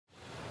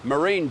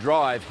Marine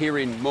Drive here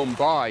in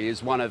Mumbai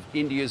is one of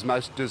India's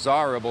most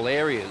desirable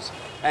areas,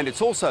 and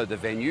it's also the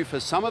venue for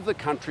some of the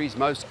country's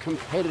most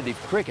competitive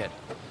cricket.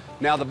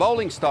 Now, the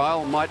bowling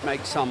style might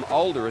make some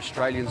older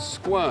Australians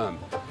squirm,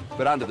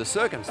 but under the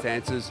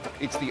circumstances,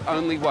 it's the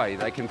only way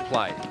they can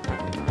play.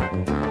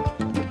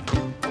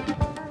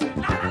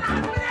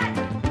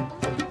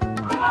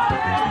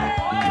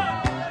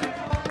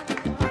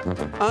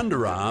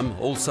 Underarm,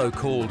 also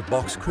called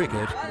box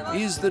cricket,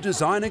 is the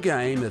designer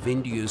game of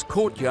India's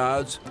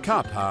courtyards,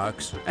 car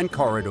parks and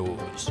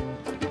corridors.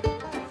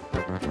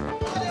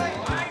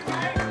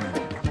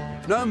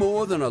 No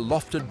more than a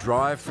lofted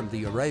drive from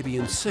the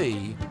Arabian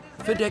Sea,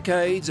 for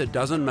decades a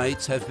dozen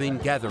mates have been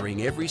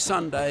gathering every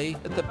Sunday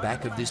at the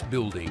back of this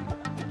building.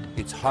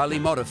 It's highly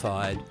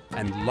modified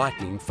and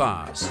lightning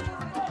fast.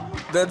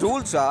 The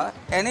rules are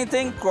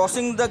anything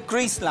crossing the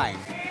crease line,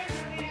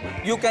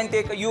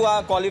 you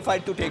are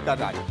qualified to take a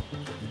run.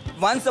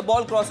 Once the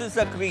ball crosses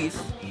the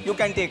crease, you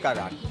can take a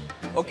run.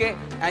 Okay?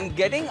 And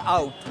getting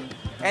out,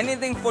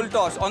 anything full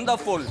toss on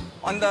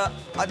the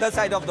other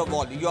side of the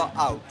ball, you're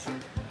out.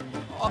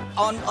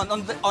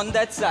 On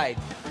that side,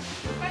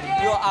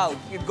 you're out.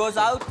 It goes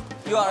out,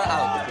 you are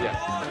out.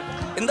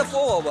 Yeah. In the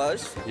 4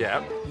 overs,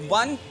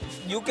 one,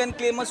 you can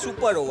claim a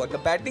super over. The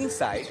batting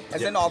side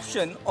as an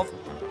option of,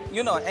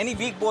 any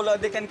weak bowler,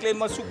 they can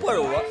claim a super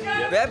over,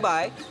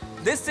 whereby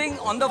this thing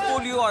on the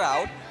full you are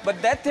out,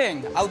 but that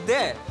thing out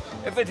there,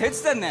 if it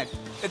hits the net,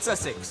 it's a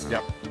 6.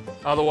 Yep.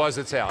 Otherwise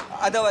it's out.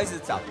 Otherwise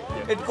it's out.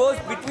 Yep. It goes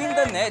between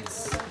the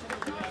nets,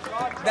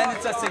 then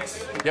it's a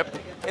 6. Yep.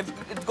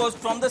 If it goes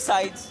from the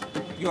sides,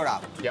 you're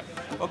out. Yep.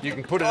 Okay. You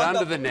can put it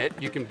under the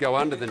net, you can go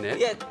under the net.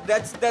 Yeah,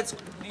 that's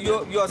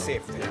you're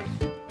safe.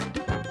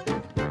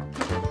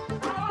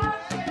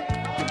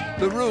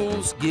 The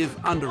rules give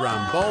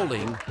underarm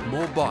bowling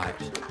more bite.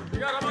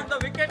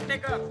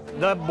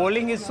 The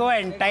bowling is so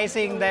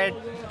enticing that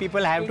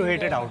people have to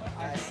hit it out.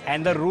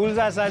 And the rules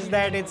are such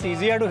that it's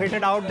easier to hit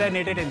it out than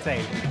hit it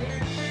inside.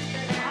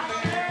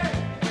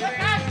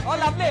 Oh,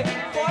 lovely.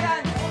 4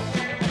 runs.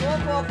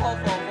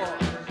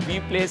 4. We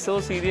play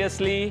so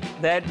seriously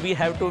that we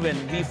have to win.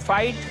 We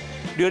fight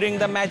during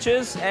the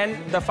matches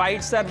and the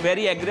fights are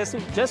very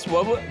aggressive, just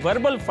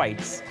verbal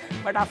fights.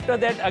 But after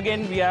that,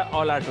 again, we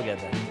all are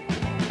together.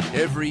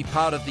 Every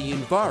part of the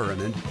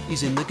environment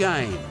is in the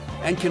game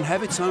and can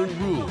have its own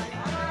rule.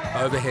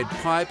 Overhead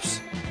pipes,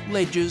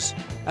 ledges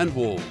and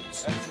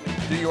walls.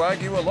 Do you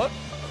argue a lot?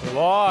 A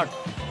lot.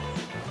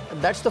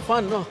 That's the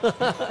fun, no?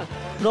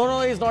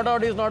 No, he's not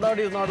out,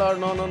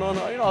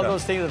 no. All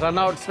those things, run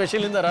out,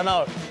 especially in the run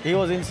out. He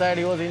was inside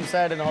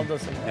and all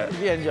those things. Yeah.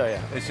 We enjoy,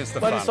 It's just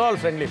the fun. But it's all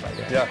friendly fight,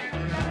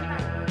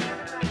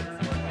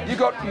 You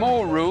got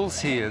more rules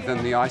here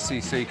than the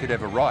ICC could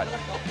ever write.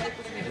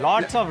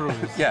 Lots of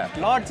rules.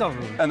 Lots of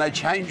rules. And they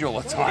change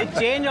all the time. They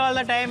change all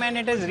the time and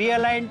it is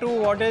realigned to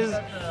what is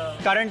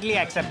currently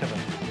acceptable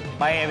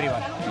by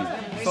everyone.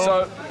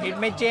 So it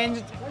may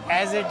change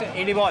as it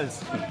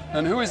evolves.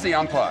 And who is the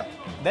umpire?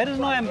 There is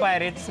no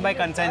umpire, it's by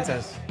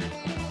consensus.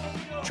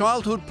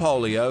 Childhood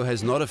polio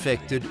has not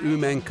affected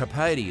Umang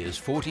Kapadia's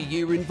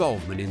 40-year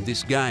involvement in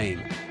this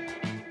game.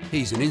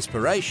 He's an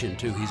inspiration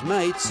to his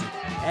mates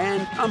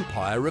and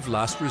umpire of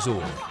last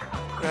resort.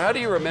 How do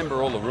you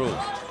remember all the rules?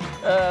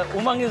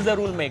 Umang is the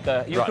rule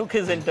maker. You took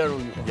his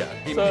interview.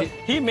 Yeah.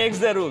 He makes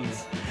the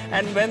rules.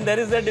 And when there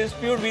is a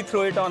dispute, we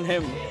throw it on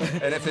him.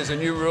 And if there's a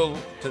new rule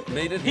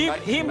needed,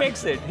 he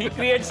makes it. He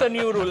creates a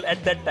new rule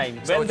at that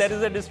time. So when there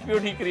is a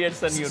dispute, he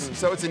creates a new rule.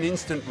 So it's an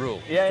instant rule.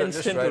 Yeah,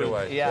 instant straight rule.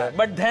 Away. Yeah.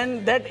 But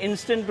then that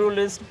instant rule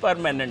is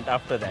permanent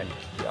after that.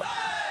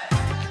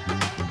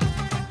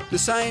 The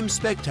same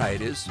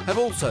spectators have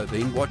also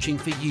been watching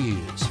for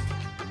years.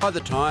 By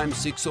the time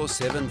 6 or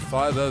 7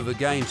 5-over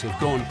games have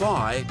gone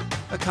by,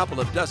 a couple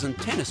of dozen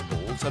tennis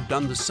balls have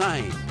done the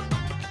same.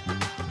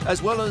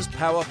 As well as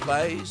power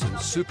plays and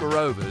super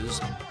overs,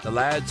 the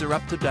lads are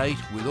up to date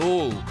with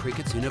all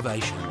cricket's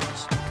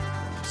innovations.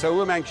 So,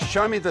 Umang,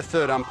 show me the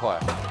third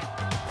umpire.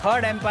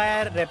 Third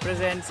umpire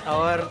represents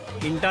our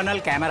internal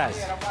cameras.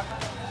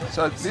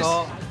 So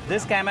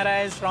this camera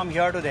is from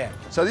here to there.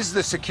 So this is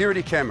the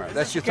security camera.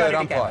 That's your third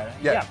umpire.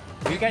 Yeah.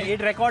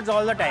 It records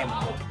all the time.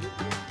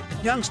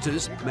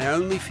 Youngsters may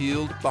only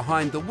field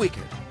behind the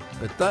wicket,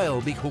 but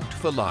they'll be hooked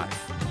for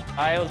life.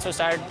 I also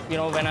started,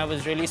 when I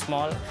was really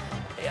small.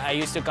 I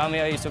used to come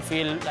here, I used to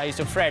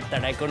fret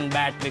that I couldn't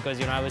bat because,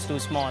 I was too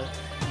small.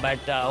 But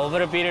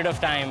over a period of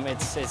time,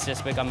 it's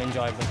just become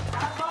enjoyable.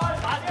 Oh,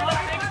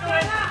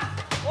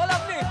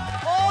 lovely.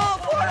 Oh,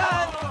 4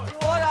 runs.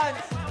 4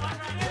 runs.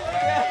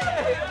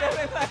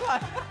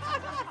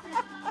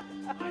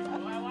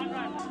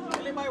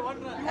 Only by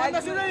 1 run.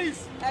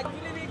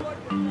 Actually, we got...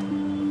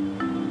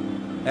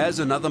 As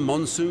another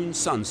monsoon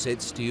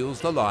sunset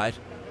steals the light,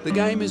 the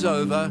game is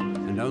over,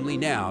 and only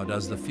now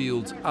does the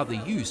field's other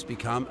use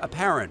become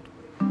apparent.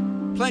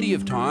 Plenty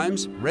of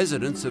times,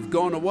 residents have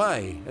gone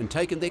away and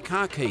taken their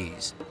car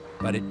keys,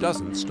 but it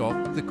doesn't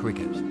stop the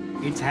cricket.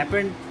 It's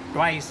happened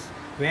twice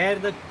where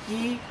the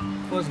key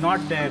was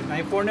not there.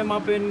 I phoned him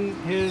up in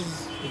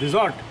his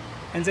resort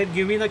and said,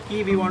 give me the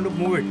key, we want to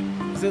move it.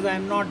 He says,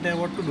 I'm not there,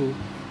 what to do?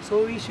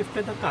 So we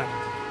shifted the car.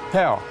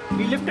 How?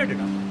 We lifted it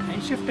up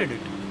and shifted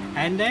it.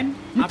 And then...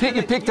 You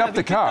picked up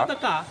the car? We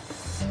picked up the car.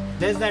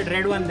 There's that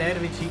red one there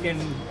which he can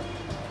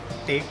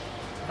take.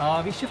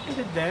 We shifted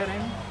it there,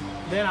 and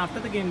then after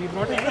the game we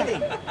brought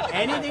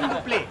anything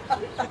to play.